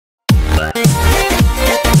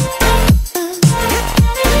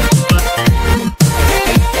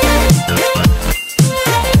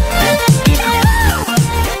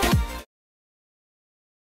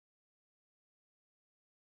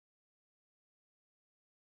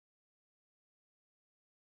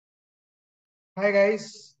Hi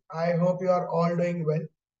guys, I hope you are all doing well.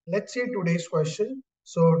 Let's see today's question.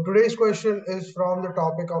 So today's question is from the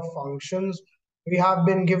topic of functions. We have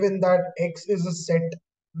been given that X is a set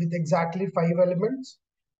with exactly 5 elements.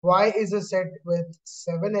 Y is a set with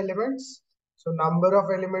 7 elements. So number of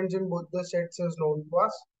elements in both the sets is known to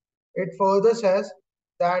us. It further says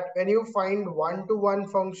that when you find one-to-one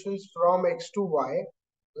functions from X to Y,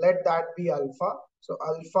 let that be alpha. So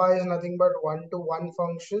alpha is nothing but one-to-one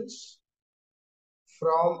functions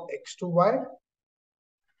from X to Y,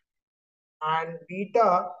 and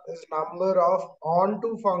beta is number of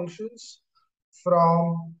onto functions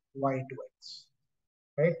from Y to X,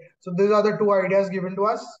 right? So these are the two ideas given to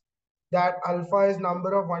us, that alpha is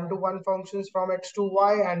number of one-to-one functions from X to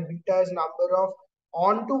Y and beta is number of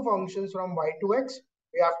onto functions from Y to X.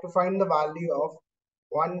 We have to find the value of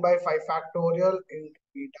 1 by 5 factorial into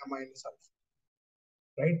beta minus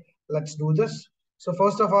alpha, right? Let's do this. So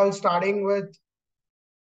first of all, starting with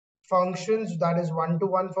functions, that is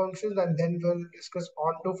one-to-one functions, and then we'll discuss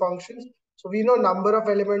onto functions. So we know number of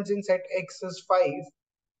elements in set X is 5.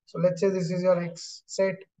 So let's say this is your X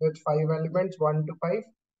set with 5 elements, 1 to 5,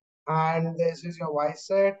 and this is your Y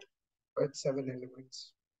set with 7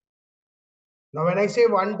 elements. Now when I say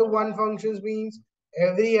one-to-one functions means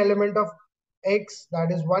every element of X,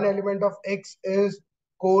 that is one element of X, is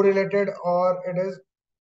correlated or it is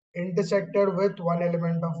intersected with one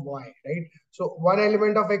element of Y, right? So one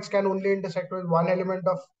element of X can only intersect with one element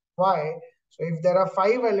of Y. So if there are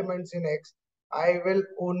 5 elements in X, I will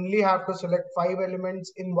only have to select 5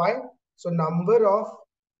 elements in Y. So number of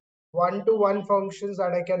one-to-one functions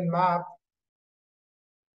that I can map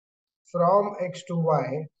from X to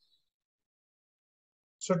Y.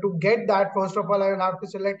 So to get that, first of all, I will have to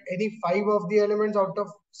select any 5 of the elements out of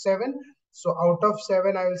 7. So out of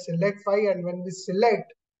 7, I will select 5, and when we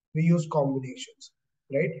select, we use combinations,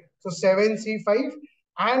 right? So 7C5,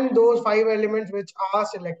 and those 5 elements which are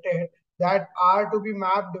selected, that are to be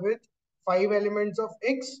mapped with 5 elements of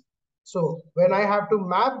X. So when I have to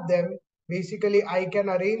map them, basically I can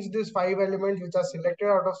arrange these 5 elements which are selected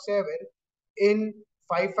out of 7 in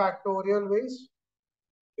 5 factorial ways,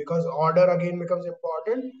 because order again becomes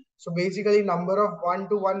important. So basically number of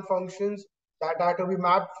one-to-one functions that are to be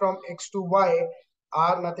mapped from X to Y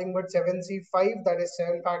are nothing but 7C5, that is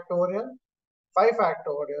 7 factorial, 5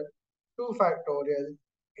 factorial, 2 factorial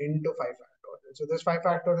into 5 factorial. So this 5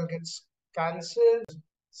 factorial gets cancelled,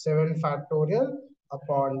 7 factorial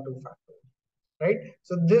upon 2 factorial, right?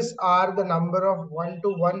 So these are the number of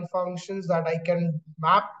one-to-one functions that I can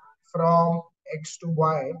map from X to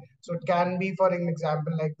Y. So it can be, for an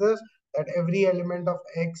example like this, that every element of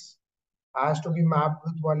X has to be mapped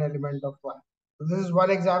with one element of Y. So this is one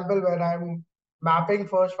example where I'm mapping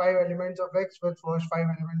first 5 elements of X with first 5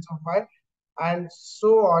 elements of Y, and so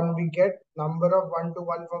on. We get number of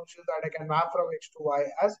one-to-one functions that I can map from X to Y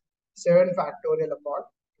as 7 factorial upon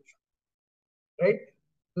 2, right?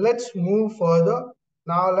 Let's move further.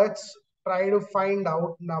 Now let's try to find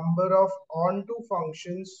out number of onto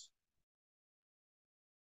functions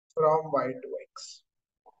from Y to X.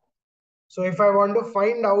 So if I want to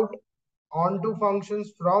find out onto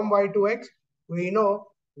functions from Y to X, we know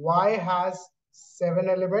Y has 7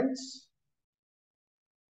 elements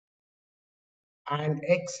and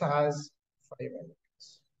X has 5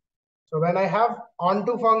 elements. So when I have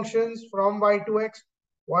onto functions from Y to X,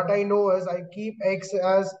 what I know is I keep X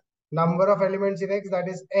as number of elements in X, that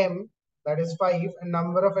is M, that is 5, and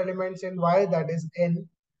number of elements in Y, that is N,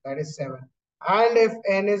 that is 7. And if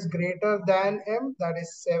N is greater than M, that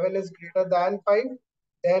is 7 is greater than 5,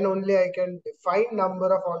 then only I can define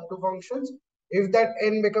number of onto functions. If that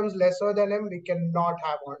N becomes lesser than M, we cannot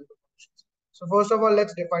have onto functions. So first of all,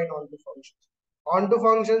 let's define onto functions. Onto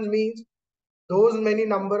functions means those many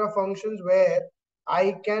number of functions where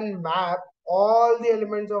I can map all the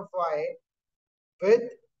elements of Y with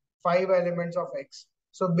 5 elements of X.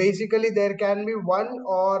 So basically there can be one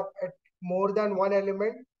or more than one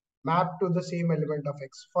element mapped to the same element of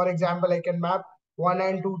X. For example, I can map 1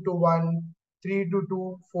 and 2 to 1, 3 to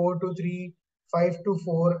 2, 4 to 3, 5 to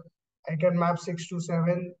 4. I can map 6 to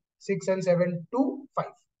 7, 6 and 7 to 5.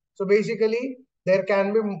 So basically there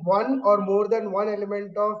can be one or more than one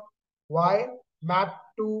element of Y mapped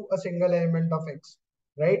to a single element of X,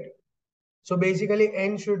 right? So basically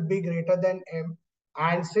N should be greater than M.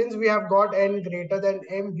 And since we have got N greater than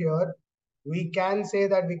M here, we can say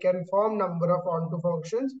that we can form number of onto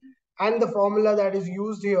functions. And the formula that is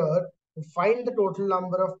used here to find the total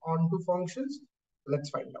number of onto functions, let's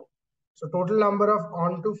find out. So total number of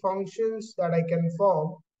onto functions that I can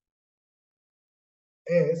form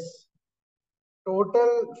is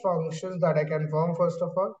total functions that I can form, first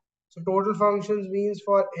of all. So total functions means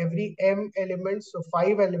for every m elements, so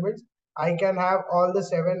 5 elements, I can have all the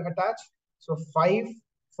 7 attached. So 5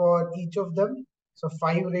 for each of them. So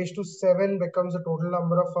 5 raised to 7 becomes the total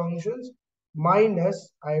number of functions,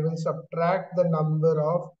 minus I will subtract the number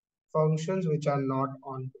of functions which are not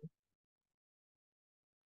onto.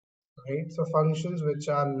 Right? So functions which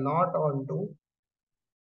are not onto,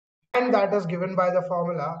 and that is given by the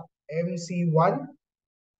formula MC1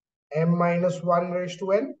 m minus 1 raised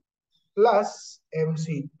to n plus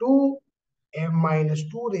MC2 m minus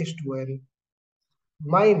 2 raised to n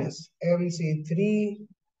minus MC3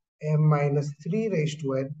 m minus 3 raised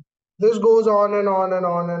to n. This goes on and on and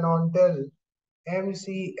on and on till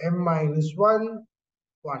MC m minus 1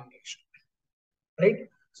 raised to n. Right?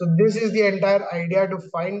 So this is the entire idea to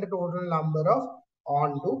find the total number of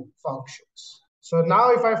onto functions. So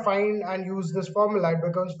now if I find and use this formula, it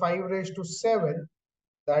becomes 5 raised to 7,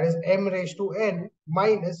 that is m raised to n,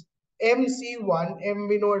 minus mc1, m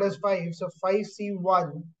we know it as 5, so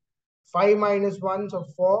 5c1, 5 minus 1, so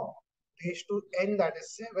 4 raised to n, that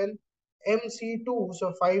is 7, mc2,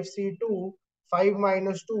 so 5c2, 5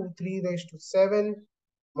 minus 2, 3 raised to 7,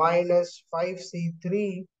 minus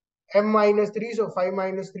 5c3, m minus 3, so 5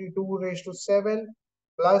 minus 3, 2 raised to 7,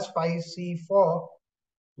 plus 5c4,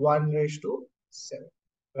 1 raised to 7,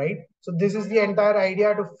 right? So this is the entire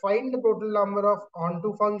idea to find the total number of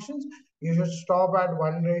onto functions. You should stop at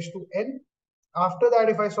 1 raised to n. After that,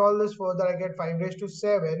 if I solve this further, I get 5 raised to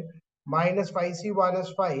 7 minus 5c1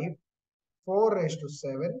 is 5, 4 raised to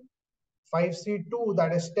 7, 5c2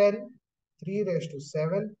 that is 10, 3 raised to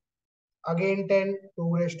 7, again 10,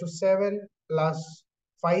 2 raised to 7, plus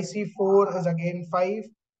 5c4 is again 5,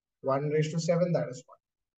 1 raised to 7, that is 1.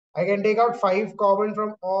 I can take out 5 common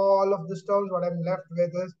from all of these terms. What I'm left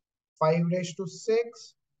with is 5 raised to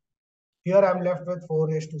 6. Here I'm left with 4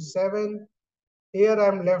 raised to 7. Here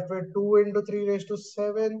I'm left with 2 into 3 raised to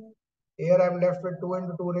 7. Here I'm left with 2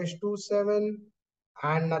 into 2 raised to 7.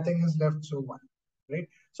 And nothing is left, so 1. Right?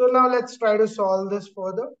 So now let's try to solve this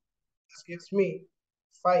further. This gives me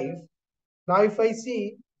 5. Now if I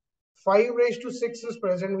see 5 raised to 6 is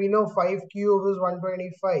present, we know 5 cube is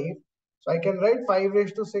 125. So I can write 5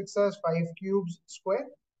 raised to 6 as 5 cubes square.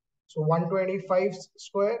 So 125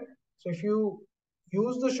 square. So if you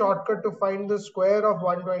use the shortcut to find the square of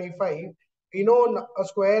 125, we know a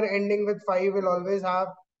square ending with 5 will always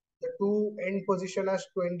have the two end position as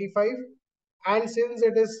 25. And since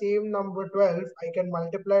it is same number 12, I can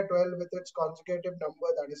multiply 12 with its consecutive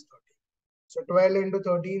number, that is 13. So 12 into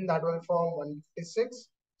 13, that will form 156.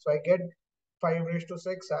 So I get 5 raised to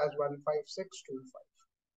 6 as 15625.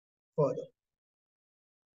 Further,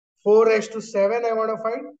 4 raised to 7 I want to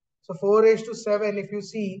find. So 4 raised to 7, if you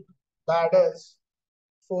see, that is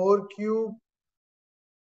 4 cube,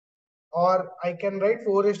 or I can write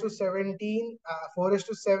 4 raised to 17, 4 raised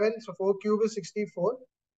to 7. So 4 cube is 64.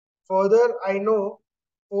 Further, I know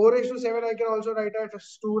 4 raised to 7, I can also write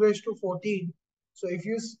as 2 raised to 14. So if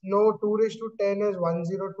you know 2 raised to 10 is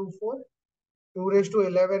 1024. 2 raised to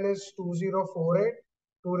 11 is 2048.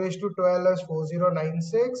 2 raised to 12 is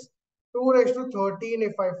 4096. 2 raised to 13,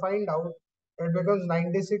 if I find out, it becomes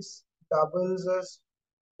 96, doubles is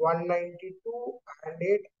 192 and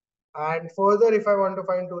 8. And further, if I want to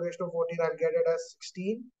find 2 raised to 14, I'll get it as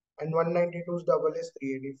 16. And 192's double is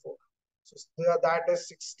 384. So that is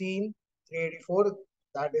 16, 384.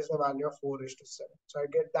 That is the value of 4 raised to 7. So I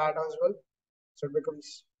get that as well. So it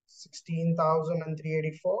becomes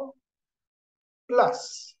 16,384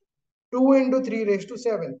 plus 2 into 3 raised to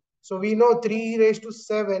 7. So we know 3 raised to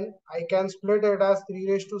 7, I can split it as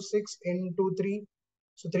 3 raised to 6 into 3.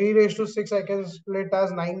 So 3 raised to 6, I can split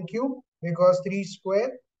as 9 cube because 3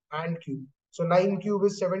 square and cube. So 9 cube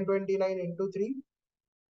is 729 into 3.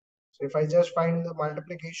 So if I just find the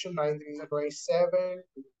multiplication, 9 3s are 27,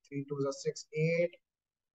 3 2s are 6, 8,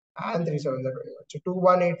 and 3 7s are 21. So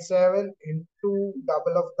 2187 into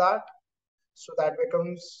double of that. So that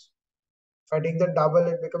becomes, if I take the double,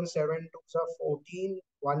 it becomes 7 2s are 14,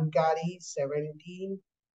 1 carry 17,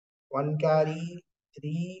 1 carry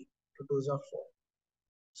 3, 2 2s are 4.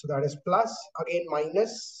 So that is plus, again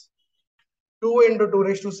minus 2 into 2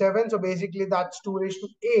 raised to 7. So basically that's 2 raised to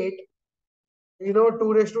 8. You know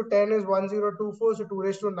 2 raised to 10 is 1024. So 2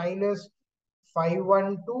 raised to 9 is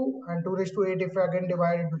 512. And 2 raised to 8, if I again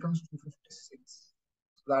divide, it becomes 256.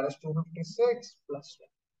 So that is 256 plus 1.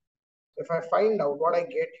 If I find out what I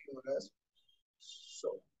get here is,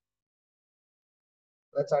 so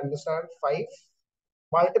let's understand 5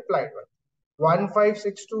 multiplied with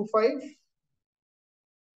 15625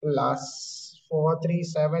 plus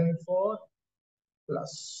 4374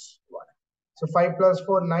 plus 1. So 5 plus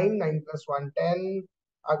 4, 9, 9 plus 1, 10,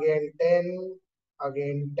 again 10,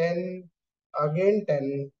 again 10, again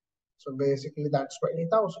 10. So basically that's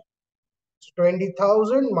 20,000. So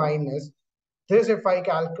 20,000 minus this, if I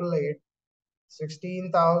calculate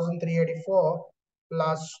 16,384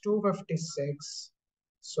 plus 256.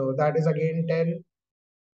 So that is again 10,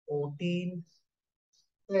 14,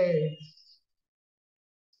 8,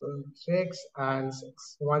 6 and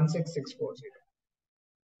 6, 16640.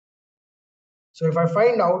 So if I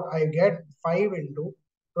find out, I get 5 into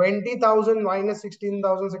 20,000 minus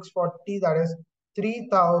 16,640, that is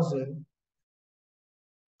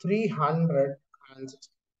 3,360.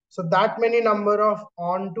 So that many number of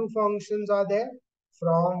onto functions are there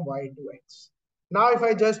from y to x. Now if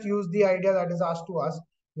I just use the idea that is asked to us,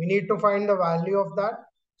 we need to find the value of that.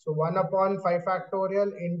 So 1 upon 5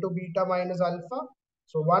 factorial into beta minus alpha.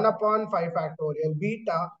 So 1 upon 5 factorial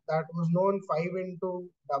beta, that was known 5 into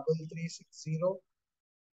 3360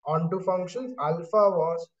 onto functions. Alpha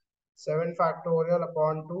was 7 factorial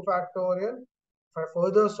upon 2 factorial. If I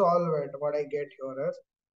further solve it, what I get here is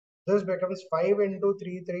this becomes 5 into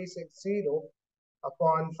 3360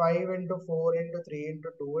 upon 5 into 4 into 3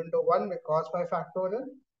 into 2 into 1 because 5 factorial.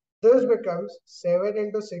 This becomes 7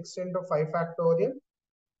 into 6 into 5 factorial,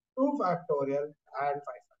 2 factorial and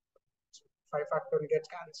 5 factorial. So 5 factorial gets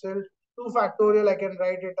cancelled. 2 factorial, I can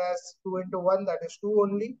write it as 2 into 1, that is 2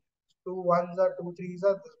 only. 2 ones are 2 threes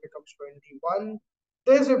are, this becomes 21.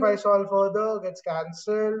 This, if I solve further, gets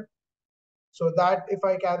cancelled. So that if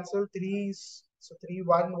I cancel 3's, so 3,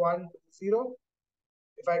 1, 1, 2, 0.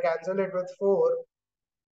 If I cancel it with 4,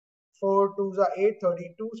 4 2's are 8,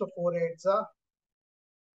 32. So 4 8's are,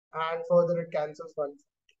 and further it cancels 140.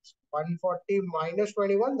 So 140 minus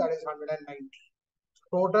 21, that is 190.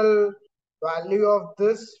 Total value of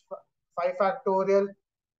this 5 factorial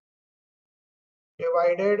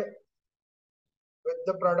divided with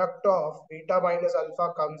the product of beta minus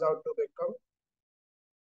alpha comes out to become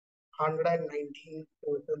 119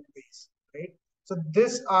 total base, right? So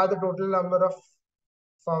these are the total number of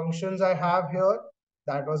functions I have here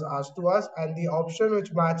that was asked to us, and the option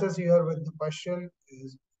which matches here with the question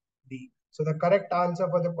is D. So the correct answer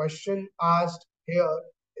for the question asked here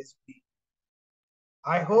is B.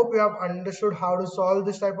 I hope you have understood how to solve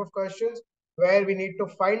this type of questions where we need to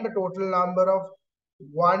find the total number of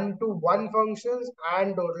one-to-one functions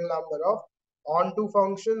and total number of onto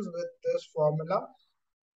functions with this formula.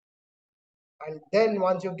 And then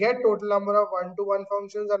once you get total number of one-to-one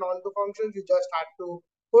functions and onto functions, you just have to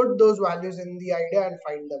put those values in the idea and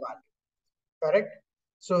find the value. Correct?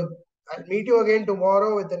 So I'll meet you again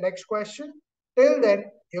tomorrow with the next question. Till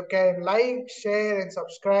then, you can like, share, and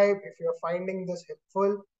subscribe if you're finding this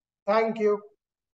helpful. Thank you.